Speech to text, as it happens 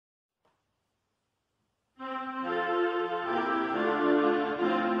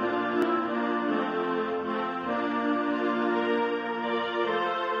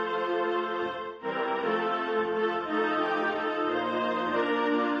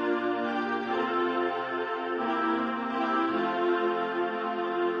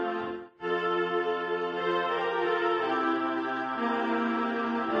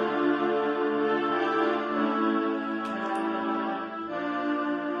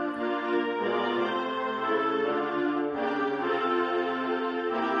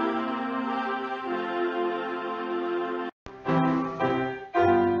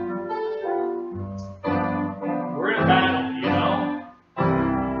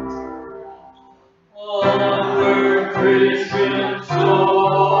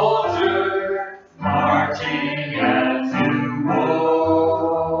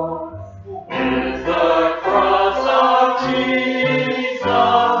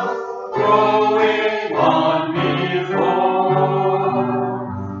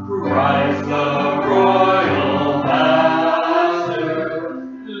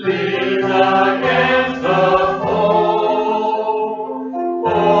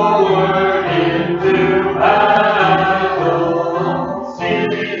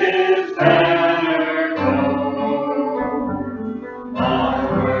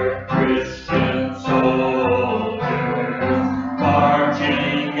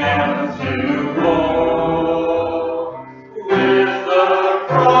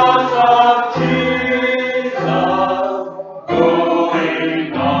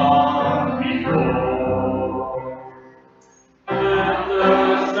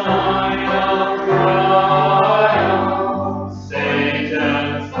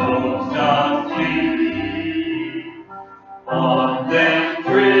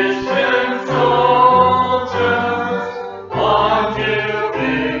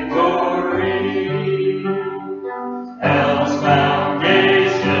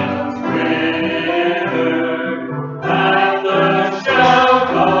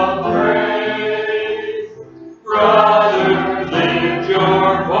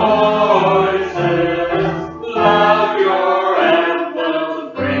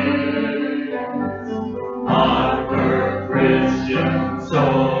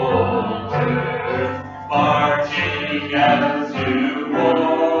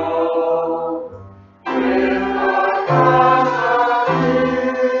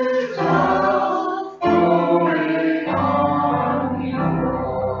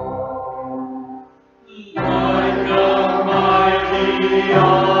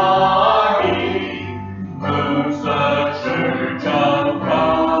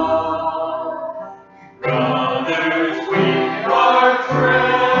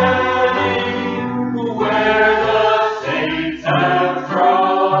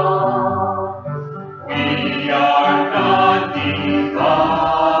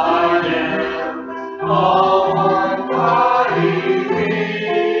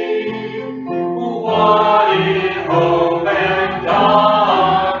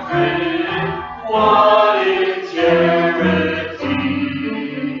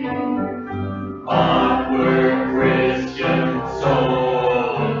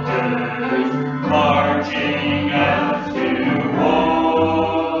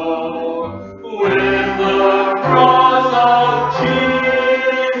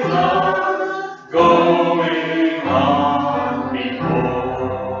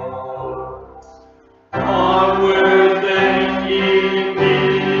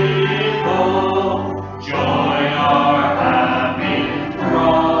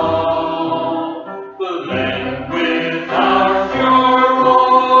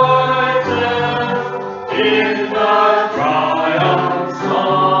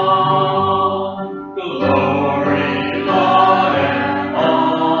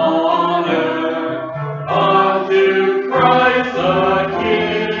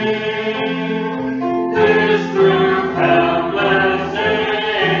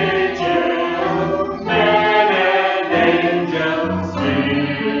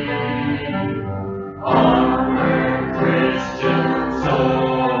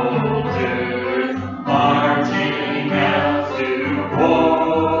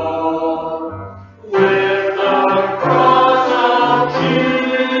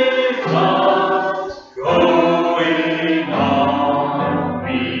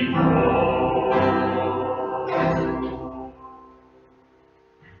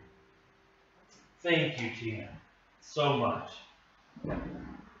Thank you, Tina, so much.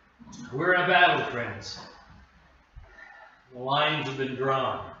 We're in a battle, friends. The lines have been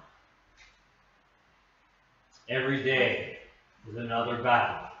drawn. Every day is another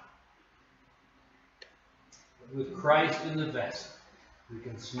battle. But with Christ in the vessel, we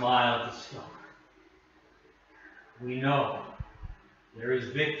can smile at the storm. We know there is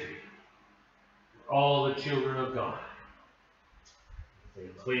victory for all the children of God if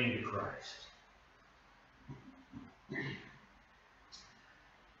they cling to Christ.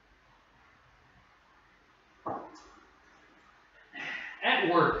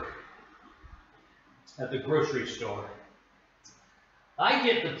 At work, at the grocery store, I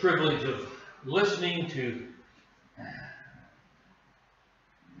get the privilege of listening to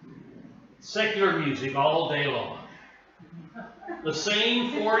secular music all day long. The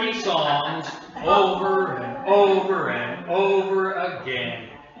same 40 songs over and over and over again,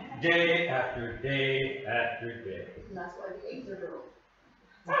 day after day after day. And that's why the eggs are girls.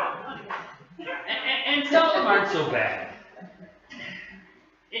 And some of them aren't so bad.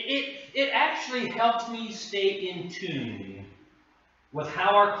 It actually helps me stay in tune with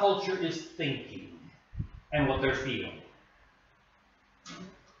how our culture is thinking and what they're feeling.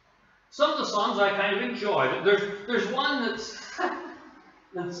 Some of the songs I kind of enjoy. There's one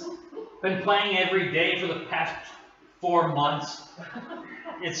that's been playing every day for the past 4 months.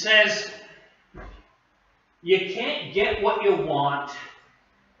 It says, "You can't get what you want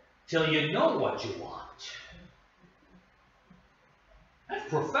till you know what you want." That's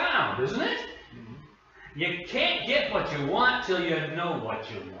profound, isn't it? You can't get what you want till you know what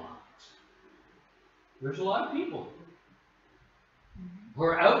you want. There's a lot of people who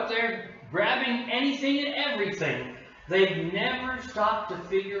are out there grabbing anything and everything. They've never stopped to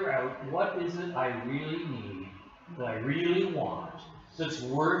figure out what is it I really need, that I really want, that's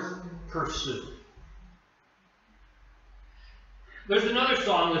worth pursuing. There's another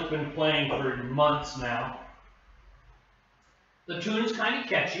song that's been playing for months now. The tune is kind of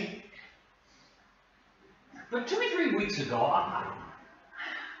catchy. But 2 or 3 weeks ago,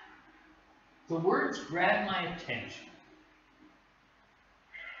 the words grabbed my attention.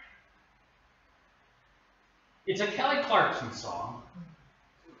 It's a Kelly Clarkson song.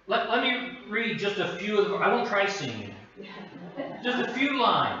 Let me read just a few of them. I won't try singing. Just a few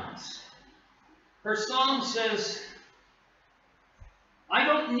lines. Her song says, I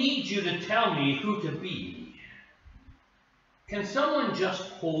don't need you to tell me who to be. Can someone just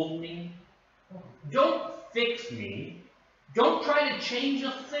hold me? Don't fix me. Don't try to change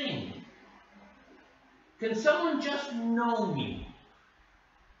a thing. Can someone just know me?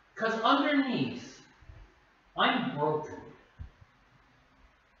 Because underneath, I'm broken.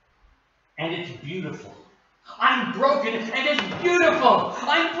 And it's beautiful. I'm broken and it's beautiful.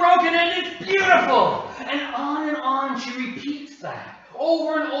 I'm broken and it's beautiful. And on she repeats that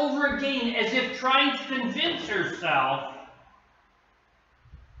over and over again as if trying to convince herself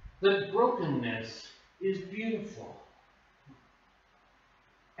that brokenness is beautiful.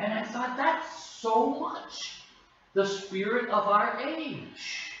 And I thought, that's so much the spirit of our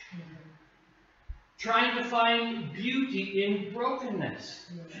age. Trying to find beauty in brokenness.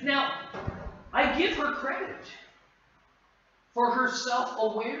 Now, I give her credit for her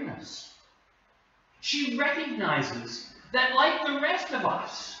self-awareness. She recognizes that, like the rest of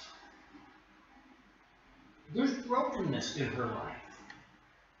us, there's brokenness in her life.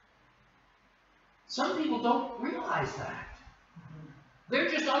 Some people don't realize that. They're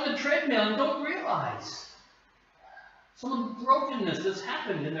just on the treadmill and don't realize some of the brokenness that's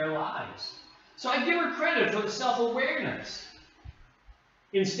happened in their lives. So I give her credit for the self-awareness.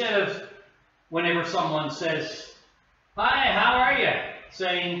 Instead of whenever someone says, hi, how are you?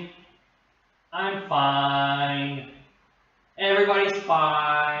 Saying, I'm fine. Everybody's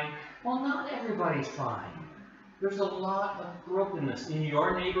fine. Well, not everybody's fine. There's a lot of brokenness in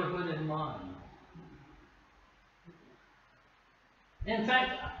your neighborhood and mine. In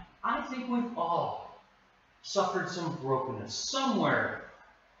fact, I think we've all suffered some brokenness somewhere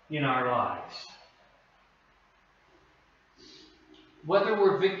in our lives. Whether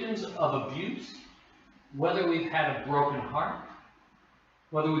we're victims of abuse, whether we've had a broken heart,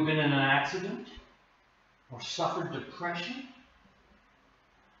 whether we've been in an accident, or suffered depression,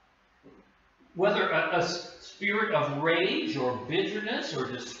 whether a spirit of rage or bitterness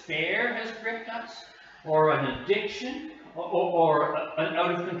or despair has gripped us, or an addiction, or an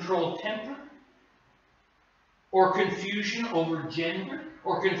out-of-control temper, or confusion over gender,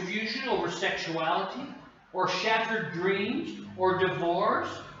 or confusion over sexuality, or shattered dreams, or divorce,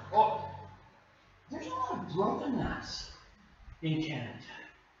 or there's a lot of brokenness in Canada,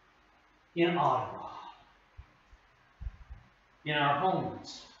 in Ottawa, in our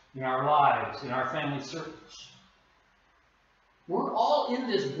homes, in our lives, in our family circles. We're all in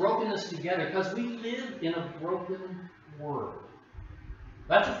this brokenness together because we live in a broken world.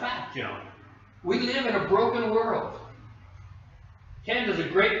 That's a fact, you know. We live in a broken world. Canada's a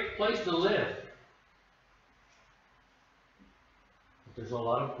great place to live. But there's a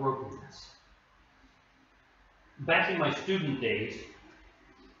lot of brokenness. Back in my student days,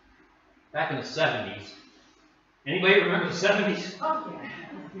 back in the 70s, anybody remember the 70s? Oh,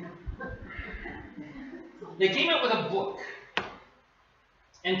 yeah. They came out with a book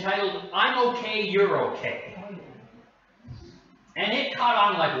entitled, I'm Okay, You're Okay. And it caught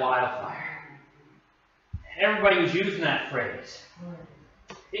on like wildfire. Everybody was using that phrase.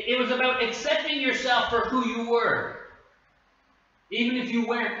 It was about accepting yourself for who you were. Even if you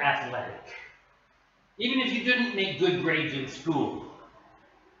weren't athletic. Even if you didn't make good grades in school.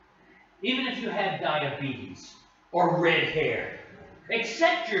 Even if you had diabetes or red hair.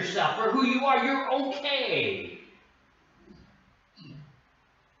 Accept yourself for who you are. You're okay.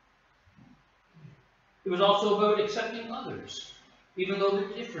 It was also about accepting others, even though they're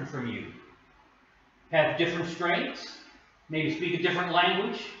different from you. Have different strengths, maybe speak a different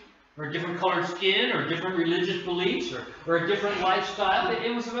language, or a different colored skin, or different religious beliefs, or a different lifestyle.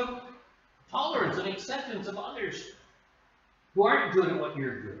 It was about tolerance and acceptance of others who aren't good at what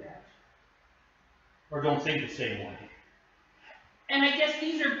you're good at, or don't think the same way. And I guess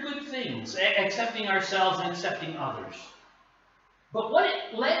these are good things, accepting ourselves and accepting others. But what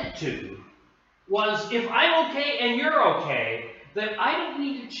it led to was, if I'm okay and you're okay, then I don't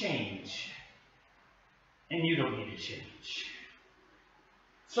need to change. and you don't need to change.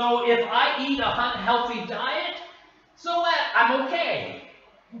 So if I eat a unhealthy diet, so what? I'm okay.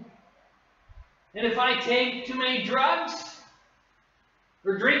 And if I take too many drugs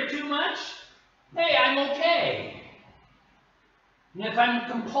or drink too much, hey, I'm okay. And if I'm a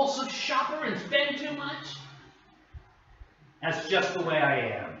compulsive shopper and spend too much, that's just the way I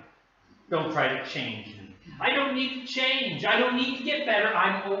am. Don't try to change me. I don't need to change. I don't need to get better.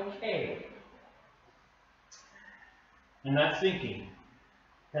 I'm okay. And that thinking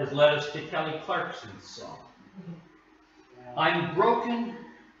has led us to Kelly Clarkson's song. I'm broken,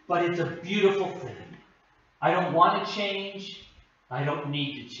 but it's a beautiful thing. I don't want to change. I don't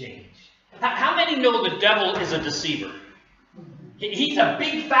need to change. How many know the devil is a deceiver? He's a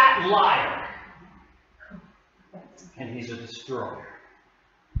big fat liar. And he's a destroyer.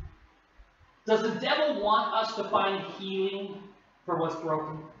 Does the devil want us to find healing for what's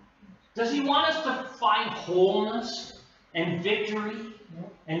broken? Does he want us to find wholeness and victory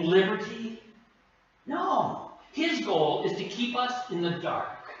and liberty? No. His goal is to keep us in the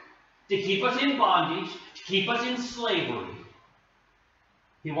dark, to keep us in bondage, to keep us in slavery.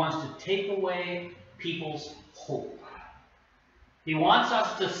 He wants to take away people's hope. He wants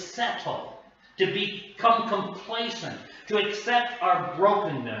us to settle, to become complacent, to accept our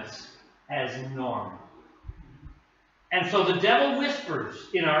brokenness as normal. And so the devil whispers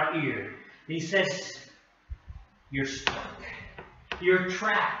in our ear. He says, you're stuck. You're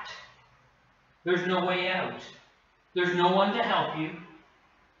trapped. There's no way out. There's no one to help you.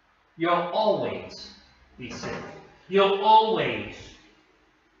 You'll always be sick. You'll always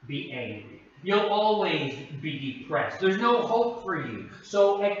be angry. You'll always be depressed. There's no hope for you.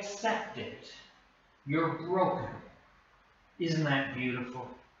 So accept it. You're broken. Isn't that beautiful?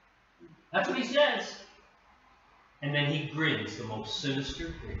 That's what he says. And then he grins the most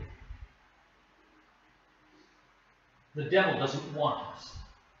sinister grin. The devil doesn't want us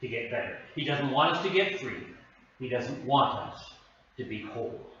to get better. He doesn't want us to get free. He doesn't want us to be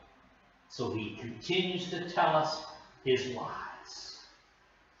whole. So he continues to tell us his lies.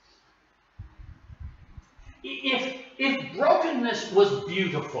 If brokenness was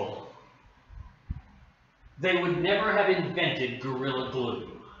beautiful, they would never have invented Gorilla Glue.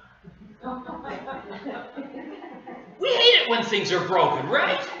 We hate it when things are broken,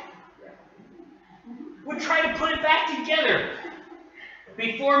 right? We try to put it back together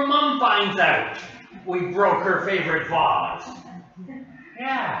before Mom finds out we broke her favorite vase.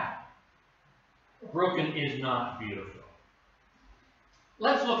 Yeah. Broken is not beautiful.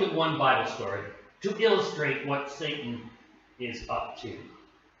 Let's look at one Bible story to illustrate what Satan is up to.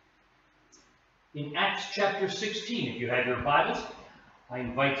 In Acts chapter 16, if you have your Bibles, I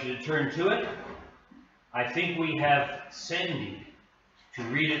invite you to turn to it. I think we have Sandy to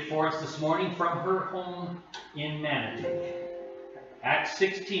read it for us this morning from her home in Manatee. Acts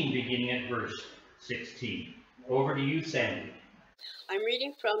 16, beginning at verse 16. Over to you, Sandy. I'm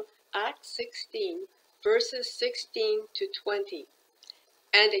reading from Acts 16, verses 16 to 20.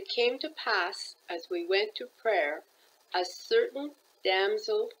 And it came to pass, as we went to prayer, a certain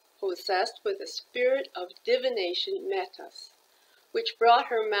damsel possessed with a spirit of divination met us, which brought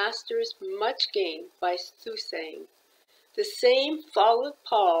her masters much gain by soothsaying. The same followed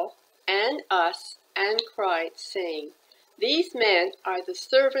Paul and us, and cried, saying, These men are the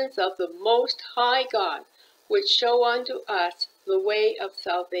servants of the Most High God, which show unto us the way of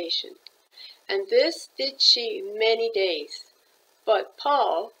salvation. And this did she many days. But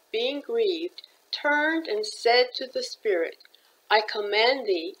Paul, being grieved, turned and said to the spirit, I command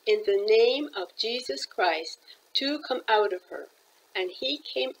thee in the name of Jesus Christ to come out of her. And he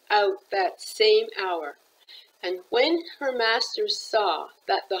came out that same hour. And when her masters saw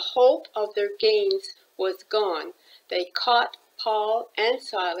that the hope of their gains was gone, they caught Paul and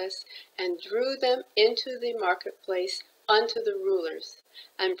Silas, and drew them into the marketplace unto the rulers,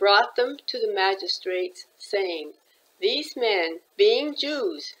 and brought them to the magistrates, saying, These men, being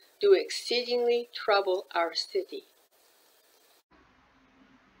Jews, do exceedingly trouble our city.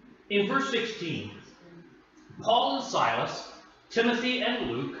 In verse 16, Paul and Silas, Timothy and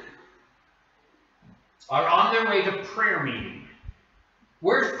Luke, are on their way to prayer meeting.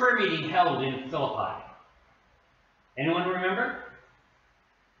 Where's prayer meeting held in Philippi? Anyone remember?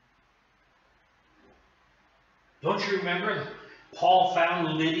 Don't you remember? Paul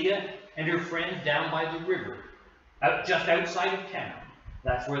found Lydia and her friends down by the river, just outside of town.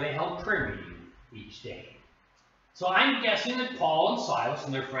 That's where they held prayer meeting each day. So I'm guessing that Paul and Silas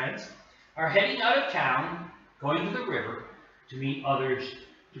and their friends are heading out of town, going to the river to meet others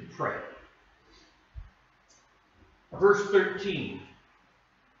to pray. Verse 13.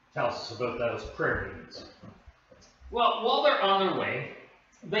 tells us about those prayer meetings. Well, while they're on their way,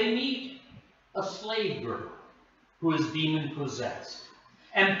 they meet a slave girl who is demon-possessed,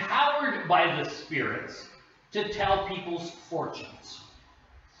 empowered by the spirits to tell people's fortunes.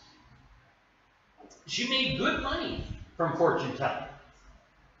 She made good money from fortune telling.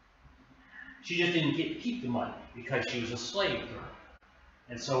 She just didn't keep the money because she was a slave girl.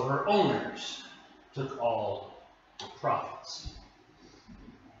 And so her owners took all the profits.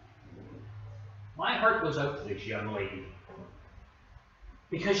 My heart goes out to this young lady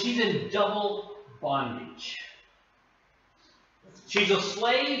because she's in double bondage. She's a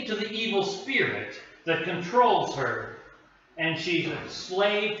slave to the evil spirit that controls her, and she's a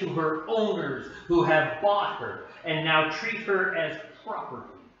slave to her owners who have bought her and now treat her as property,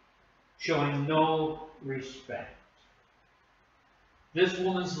 showing no respect. This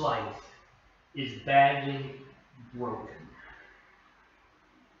woman's life is badly broken,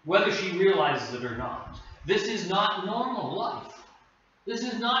 whether she realizes it or not. This is not normal life. This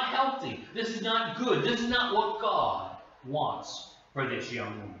is not healthy. This is not good. This is not what God wants for this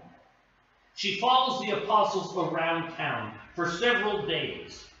young woman. She follows the apostles around town for several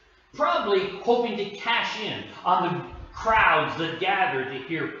days, probably hoping to cash in on the crowds that gather to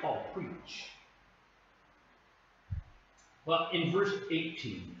hear Paul preach. Well, in verse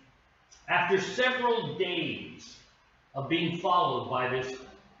 18, after several days of being followed by this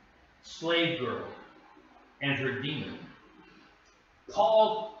slave girl and her demon,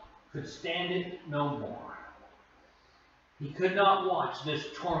 Paul could stand it no more. He could not watch this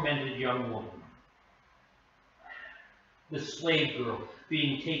tormented young woman, this slave girl,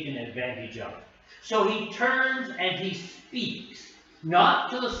 being taken advantage of. So he turns and he speaks, not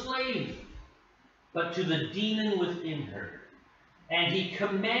to the slave, but to the demon within her. And he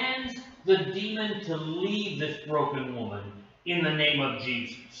commands the demon to leave this broken woman in the name of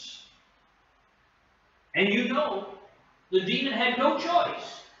Jesus. And you know, the demon had no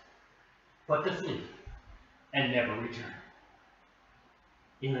choice but to flee and never return.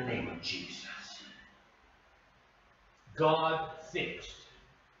 In the name of Jesus. God fixed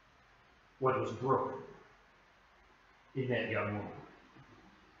what was broken in that young woman.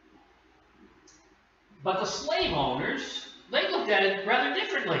 But the slave owners, they looked at it rather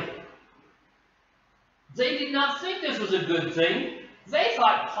differently. They did not think this was a good thing. They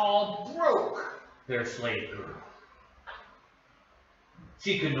thought Paul broke their slave girl.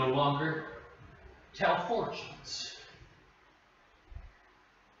 She could no longer tell fortunes.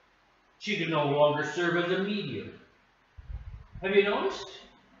 She could no longer serve as a medium. Have you noticed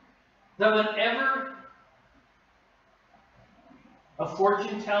that whenever a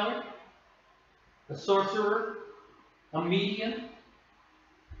fortune teller, a sorcerer, a medium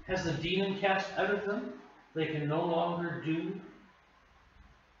has the demon cast out of them, they can no longer do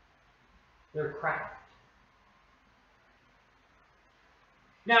their craft?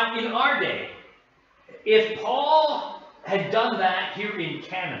 Now, in our day, if Paul had done that here in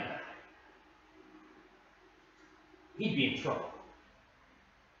Canada, he'd be in trouble.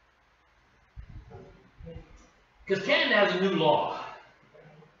 Because Canada has a new law.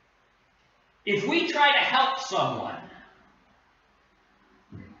 If we try to help someone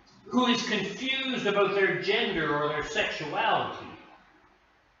who is confused about their gender or their sexuality,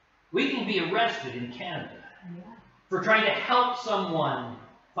 we can be arrested in Canada for trying to help someone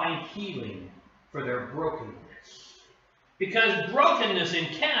find healing for their brokenness. Because brokenness in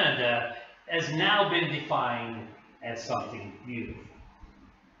Canada has now been defined as something beautiful,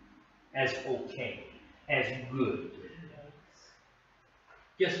 as okay, as good.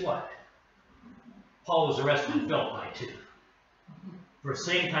 Guess what? Paul was arrested in Philippi too, for the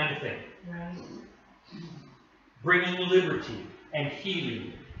same kind of thing. Bringing liberty and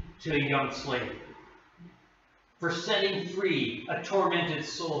healing to a young slave, for setting free a tormented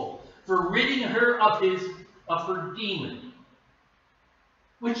soul, for ridding her of her demon,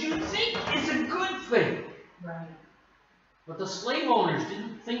 which you think is a good thing. Right. But the slave owners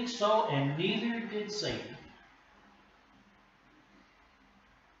didn't think so, and neither did Satan.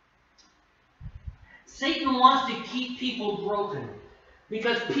 Satan wants to keep people broken,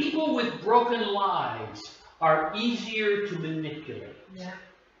 because people with broken lives are easier to manipulate,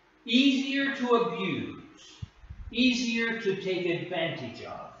 easier to abuse, easier to take advantage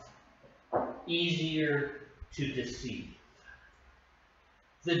of, easier to deceive.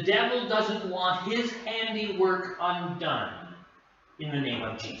 The devil doesn't want his handiwork undone in the name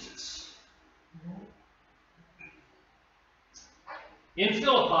of Jesus. In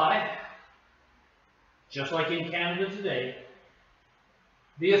Philippi, just like in Canada today,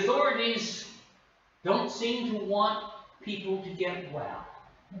 the authorities don't seem to want people to get well.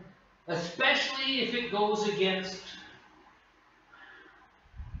 especially if it goes against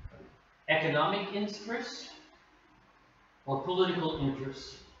economic interests or political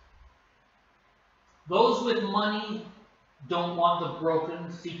interests. Those with money don't want the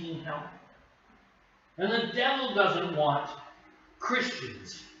broken seeking help. And the devil doesn't want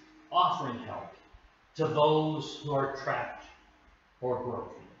Christians offering help to those who are trapped or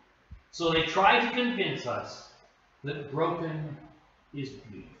broken. So they try to convince us that broken is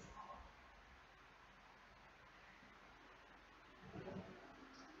beautiful.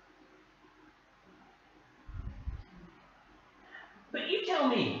 But you tell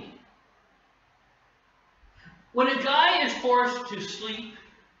me, when a guy is forced to sleep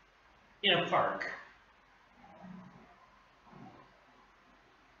in a park,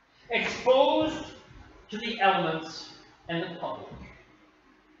 exposed to the elements and the public,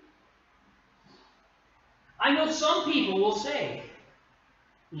 I know some people will say,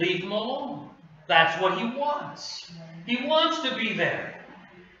 leave him alone. That's what he wants. He wants to be there.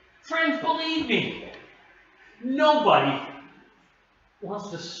 Friends, believe me, nobody wants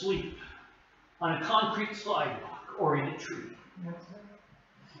to sleep on a concrete sidewalk or in a tree,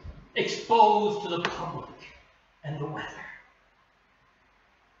 exposed to the public and the weather.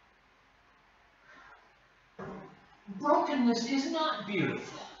 Brokenness is not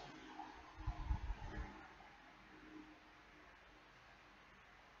beautiful.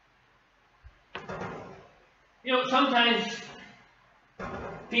 You know, sometimes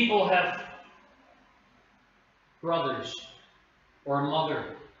people have brothers or a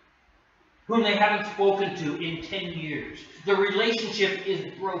mother whom they haven't spoken to in 10 years. The relationship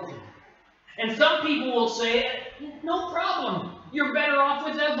is broken. And some people will say, no problem. You're better off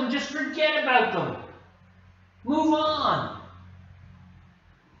without them. Just forget about them. Move on.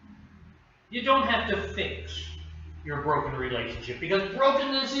 You don't have to fix your broken relationship because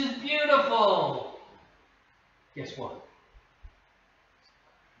brokenness is beautiful. Guess what?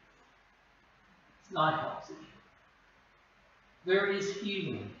 It's not healthy. There is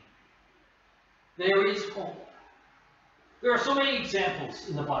healing. There is hope. There are so many examples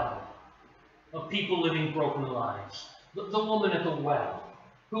in the Bible of people living broken lives. The woman at the well,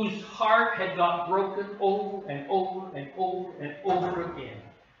 whose heart had got broken over and over and over and over again.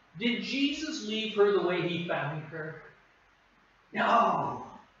 Did Jesus leave her the way he found her? No.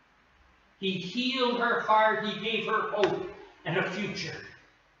 He healed her heart. He gave her hope and a future.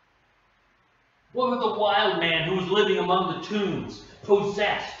 What about the wild man who was living among the tombs,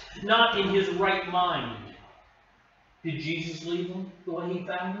 possessed, not in his right mind? Did Jesus leave him the way he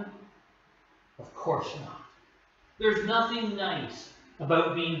found him? Of course not. There's nothing nice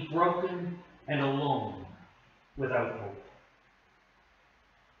about being broken and alone without hope.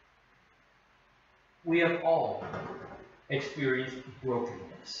 We have all experienced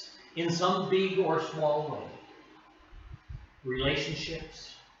brokenness in some big or small way.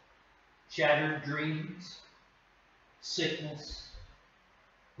 Relationships, shattered dreams, sickness,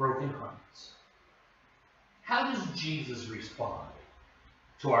 broken hearts. How does Jesus respond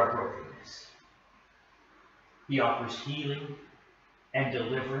to our brokenness? He offers healing and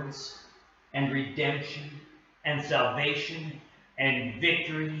deliverance and redemption and salvation and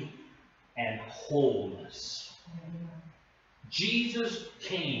victory and wholeness. Jesus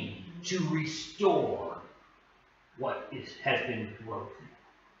came to restore what has been broken.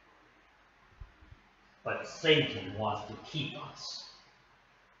 But Satan wants to keep us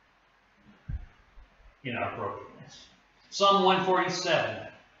in our brokenness. Psalm 147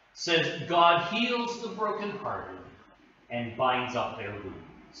 says, God heals the brokenhearted and binds up their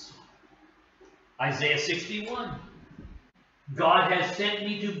wounds. Isaiah 61, God has sent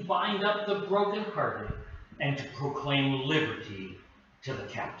me to bind up the brokenhearted and to proclaim liberty to the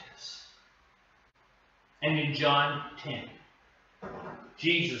captives. And in John 10,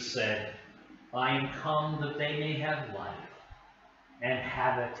 Jesus said, I am come that they may have life and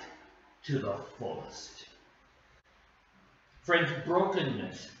have it to the fullest. Friends,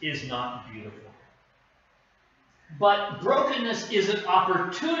 brokenness is not beautiful. But brokenness is an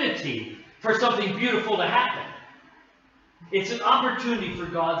opportunity for something beautiful to happen. It's an opportunity for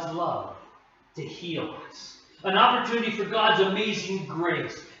God's love to heal us. An opportunity for God's amazing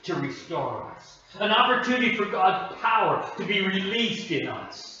grace to restore us. An opportunity for God's power to be released in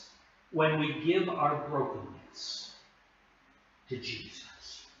us when we give our brokenness to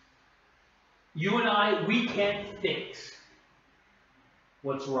Jesus. You and I, we can't fix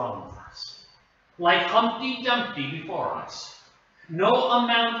what's wrong with us. Like Humpty Dumpty before us, no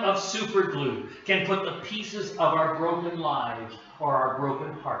amount of super glue can put the pieces of our broken lives or our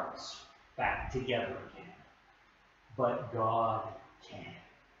broken hearts back together again. But God can.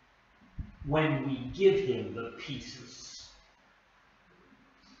 when we give him the pieces.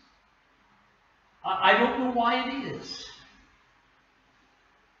 I don't know why it is,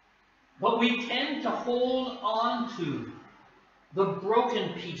 but we tend to hold on to the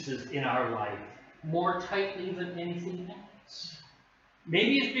broken pieces in our life more tightly than anything else.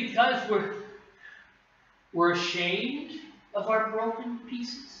 Maybe it's because we're ashamed of our broken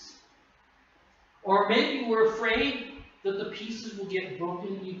pieces. Or maybe we're afraid that the pieces will get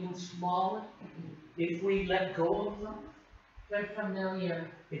broken even smaller if we let go of them. They're familiar.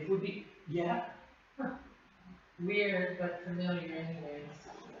 It would be, yeah. Weird, but familiar anyways.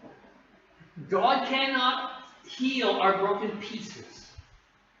 God cannot heal our broken pieces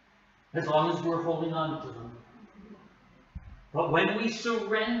as long as we're holding on to them. But when we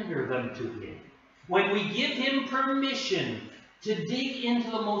surrender them to him, when we give him permission to dig into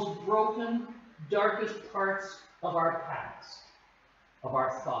the most broken, darkest parts of our past, of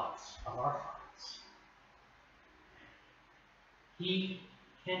our thoughts, of our hearts, he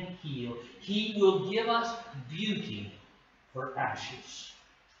can heal. He will give us beauty for ashes.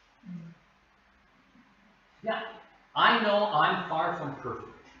 Now, I know I'm far from perfect,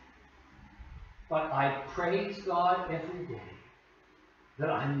 but I praise God every day that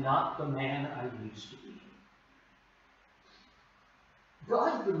I'm not the man I used to be.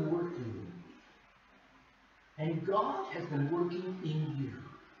 God's been working in me, and God has been working in you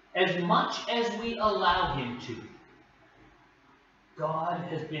as much as we allow him to. God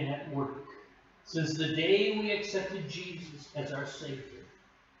has been at work since the day we accepted Jesus as our Savior,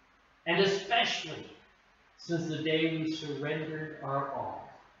 and especially since the day we surrendered our all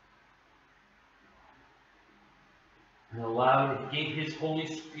and gave his Holy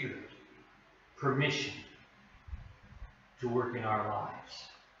Spirit permission to work in our lives.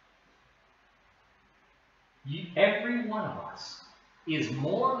 Every one of us is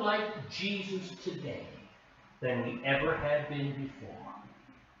more like Jesus today than we ever had been before.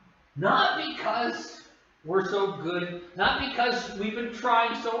 Not because we're so good, not because we've been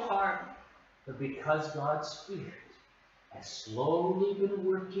trying so hard, but because God's Spirit has slowly been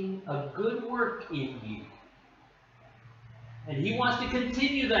working a good work in you. And he wants to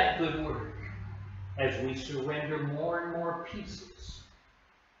continue that good work as we surrender more and more pieces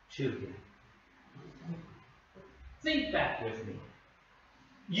to him. Think back with me.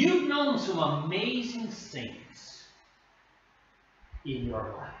 You've known some amazing saints in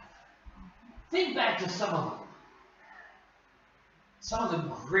your life. Think back to some of the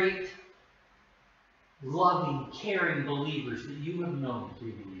great, loving, caring believers that you have known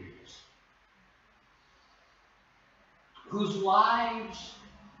through the years, whose lives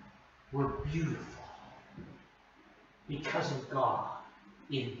were beautiful because of God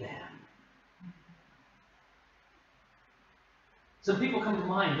in them. Some people come to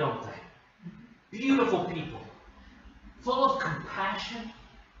mind, don't they? Beautiful people, full of compassion,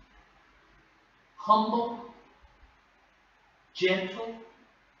 humble, gentle,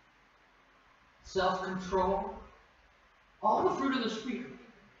 self-control, all the fruit of the Spirit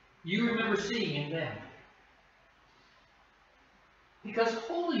you remember seeing in them. Because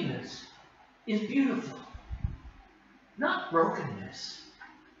holiness is beautiful, not brokenness,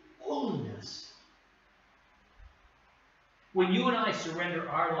 holiness. When you and I surrender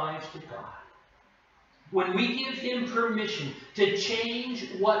our lives to God, when we give him permission to change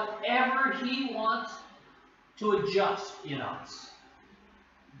whatever he wants to adjust in us,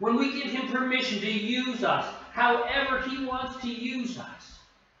 when we give him permission to use us however he wants to use us,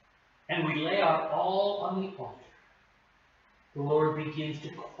 and we lay our all on the altar, the Lord begins to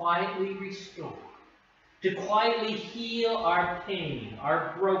quietly restore, to quietly heal our pain,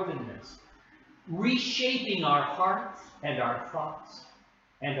 our brokenness, reshaping our hearts and our thoughts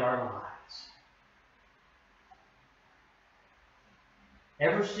and our lives.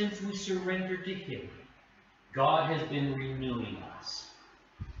 Ever since we surrendered to him, God has been renewing us,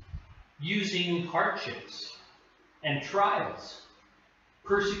 using hardships and trials,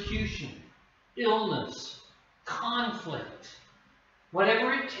 persecution, illness, conflict,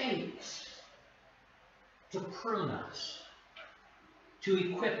 whatever it takes to prune us, to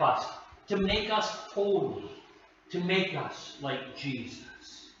equip us, to make us holy, to make us like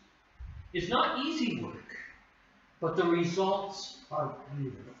Jesus. It's not easy work, but the results are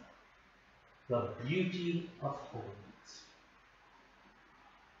beautiful. The beauty of holiness.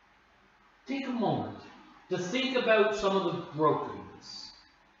 Take a moment to think about some of the brokenness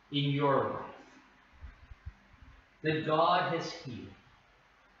in your life that God has healed,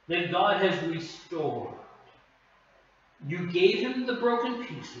 that God has restored. You gave him the broken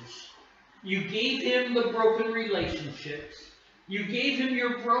pieces. You gave him the broken relationships. You gave him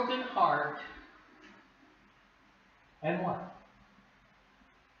your broken heart. And what?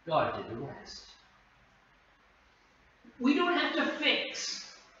 God did the rest. We don't have to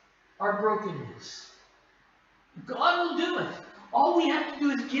fix our brokenness. God will do it. All we have to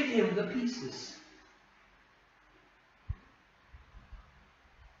do is give him the pieces.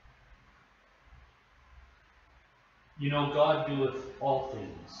 You know, God doeth all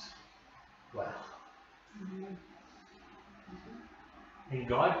things well. And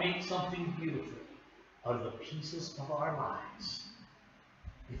God makes something beautiful out of the pieces of our lives.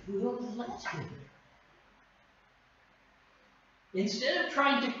 If we'll let him. Instead of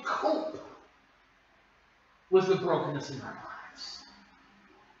trying to cope with the brokenness in our lives,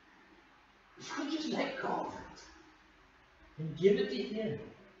 if we just let go of it and give it to him,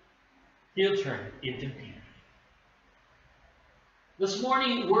 he'll turn it into beauty. This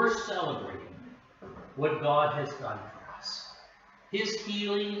morning we're celebrating what God has done for us. His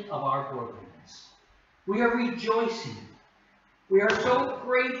healing of our brokenness. We are rejoicing. We are so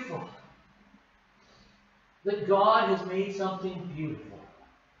grateful that God has made something beautiful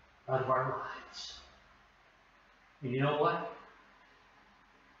out of our lives. And you know what?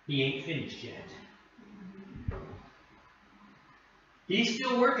 He ain't finished yet. He's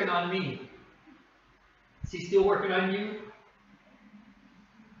still working on me. Is he still working on you?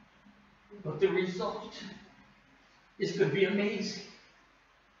 But the result is going to be amazing.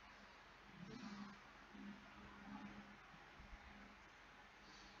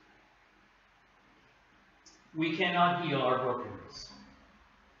 We cannot heal our brokenness.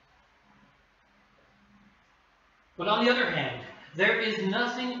 But on the other hand, there is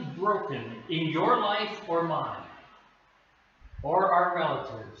nothing broken in your life or mine, or our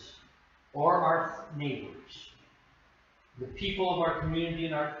relatives, or our neighbors, the people of our community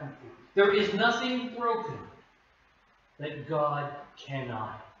and our country. There is nothing broken that God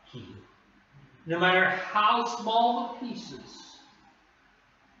cannot heal. No matter how small the pieces,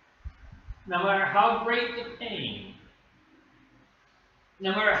 no matter how great the pain,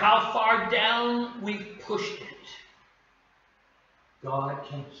 no matter how far down we've pushed it, God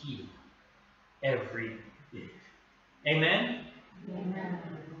can heal every bit. Amen? Amen.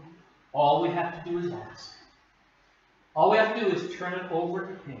 All we have to do is ask. All we have to do is turn it over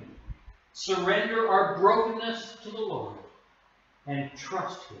to him. Surrender our brokenness to the Lord and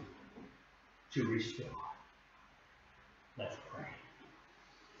trust him to restore. Let's pray.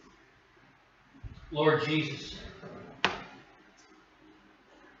 Lord Jesus,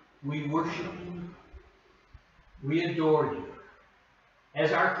 we worship you. We adore you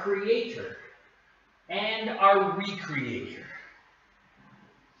as our Creator and our Recreator,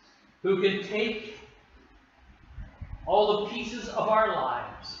 who can take all the pieces of our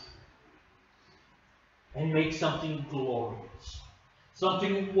lives and make something glorious,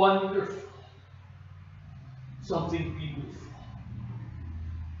 something wonderful, something beautiful.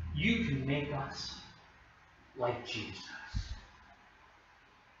 You can make us like Jesus.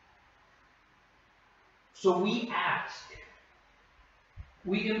 So we ask,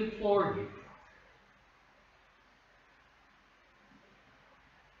 we implore you,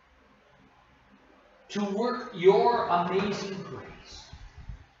 to work your amazing grace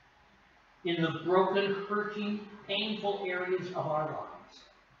in the broken, hurting, painful areas of our lives.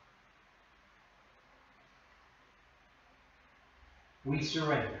 We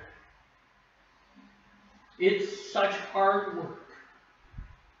surrender. It's such hard work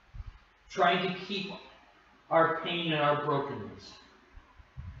trying to keep our pain and our brokenness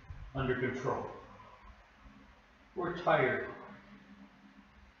under control. We're tired,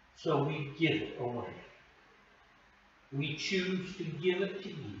 so we give it away. We choose to give it to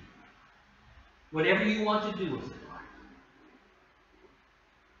you. Whatever you want to do with it, Lord.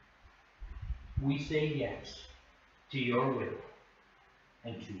 We say yes to your will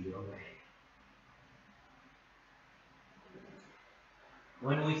and to your way.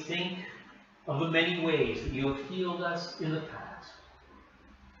 When we think of the many ways that you have healed us in the past,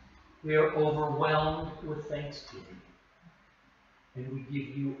 we are overwhelmed with thanksgiving. And we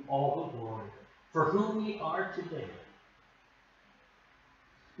give you all the glory for who we are today.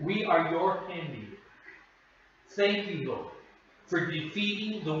 We are your handiwork. Thank you, Lord, for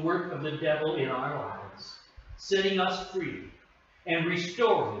defeating the work of the devil in our lives, setting us free, and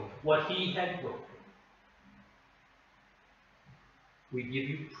restoring what he had broken. We give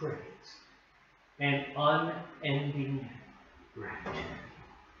you praise and unending gratitude.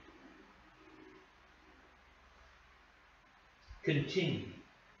 Continue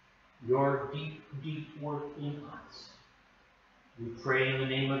your deep, deep work in us. We pray in the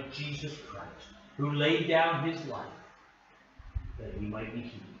name of Jesus Christ, who laid down his life that we might be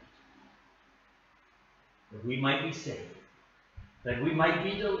healed, that we might be saved, that we might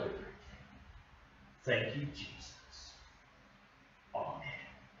be delivered. Thank you, Jesus. Amen.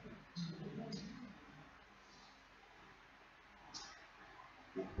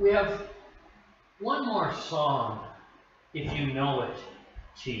 We have one more song, if you know it,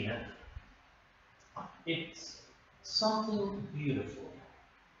 Tina. It's something beautiful,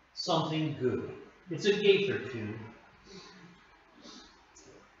 something good. It's a Gaither tune.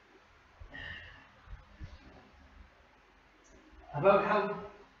 About how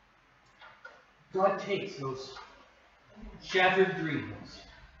God takes those shattered dreams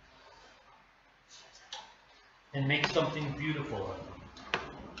and makes something beautiful of them.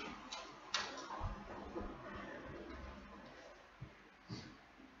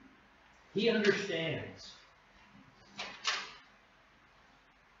 He understands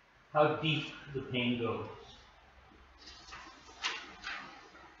how deep the pain goes.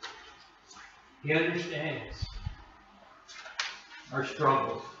 He understands our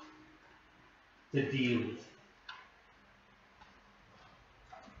struggles to deal with.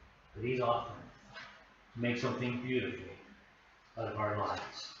 But He's offering to make something beautiful out of our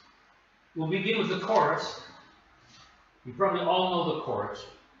lives. We'll begin with the chorus. You probably all know the chorus.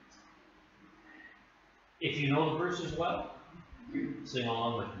 If you know the verses well, sing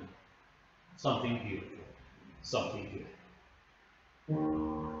along with me. Something beautiful. Something good.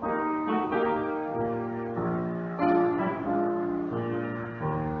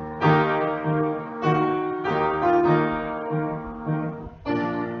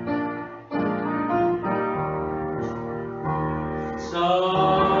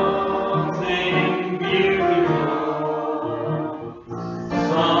 Something beautiful,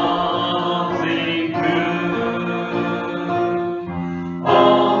 something good.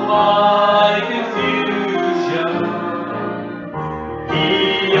 All my confusion, He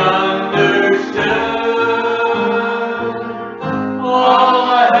understood. All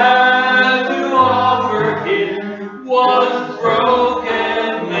I had to offer Him was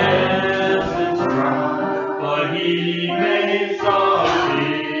brokenness and strife, but He made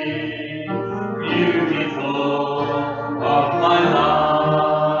something beautiful of my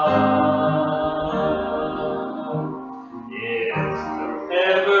life. Yes,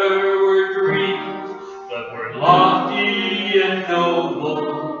 there ever were dreams that were lofty and noble.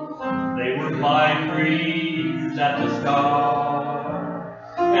 They were my dreams at the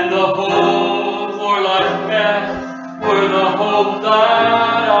start, and the hope for life's best were the hope that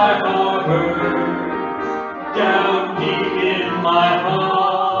I harbored down deep in my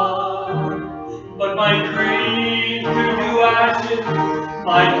heart. But my dreams turned to ashes,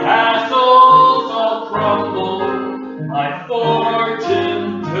 my castles all crumbled, my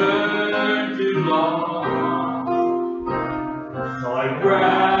fortune turned to loss. So I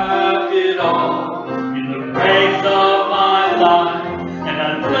wrapped it all in the rags of my life, and I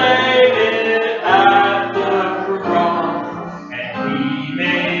laid it at the cross, and He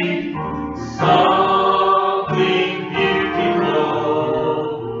made something beautiful,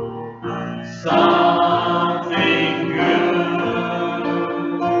 something good.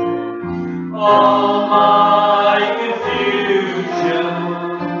 All my confusion,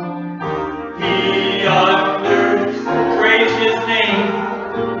 He understood. Praise His name.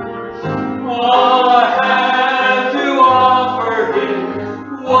 All I had to offer Him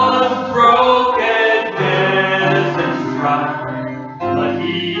was brokenness and strife, but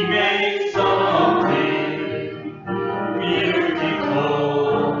He made something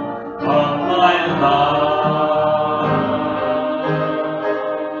beautiful of my life.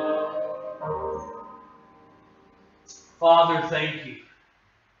 Father, thank you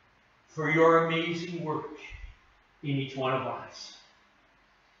for your amazing work in each one of us.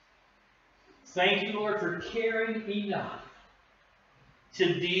 Thank you, Lord, for caring enough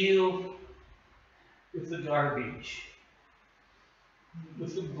to deal with the garbage,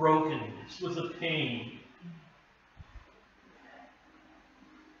 with the brokenness, with the pain.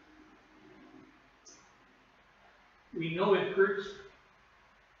 We know it hurts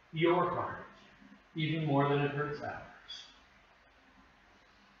your heart even more than it hurts ours.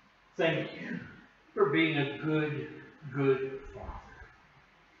 Thank you for being a good, good Father.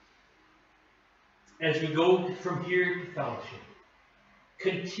 As we go from here to fellowship,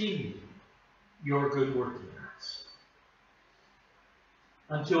 continue your good work in us,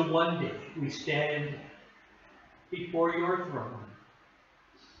 until one day we stand before your throne,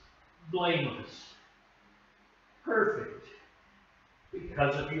 blameless, perfect,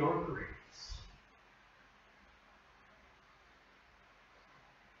 because of your grace.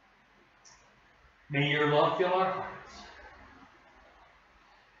 May your love fill our hearts.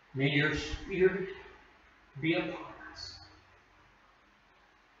 May your Spirit be upon us.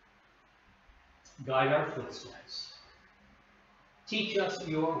 Guide our footsteps. Teach us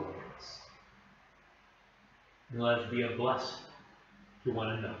your ways. And let us be a blessing to one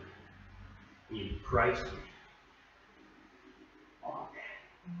another. In Christ's name. Amen.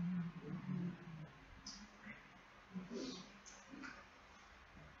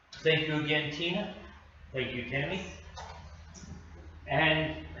 Thank you again, Tina. Thank you, Tammy.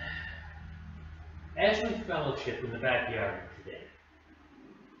 And as we fellowship in the backyard today,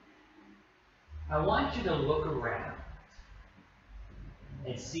 I want you to look around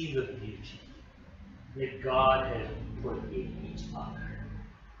and see the beauty that God has put in each other.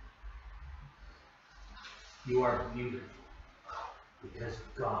 You are beautiful because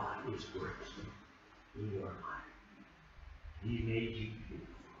God is working in your life. He made you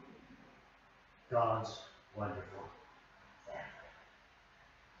beautiful. God's wonderful family.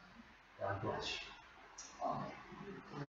 God bless you.